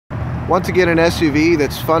Want to get an SUV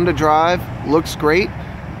that's fun to drive, looks great,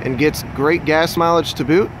 and gets great gas mileage to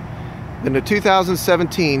boot? Then the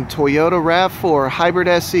 2017 Toyota RAV4 Hybrid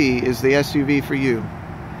SE is the SUV for you.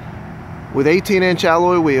 With 18-inch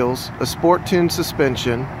alloy wheels, a sport-tuned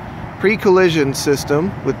suspension, pre-collision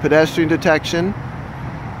system with pedestrian detection,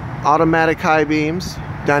 automatic high beams,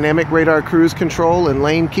 dynamic radar cruise control, and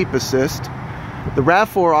lane keep assist, the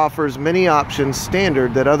RAV4 offers many options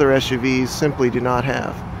standard that other SUVs simply do not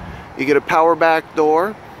have. You get a power back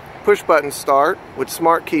door, push-button start with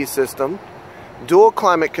smart key system, dual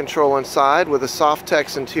climate control inside with a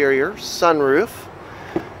Softex interior, sunroof,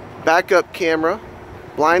 backup camera,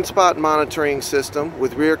 blind spot monitoring system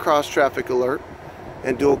with rear cross traffic alert,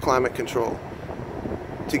 and dual climate control.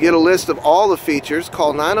 To get a list of all the features,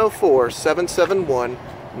 call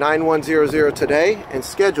 904-771-9100 today and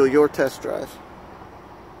schedule your test drive.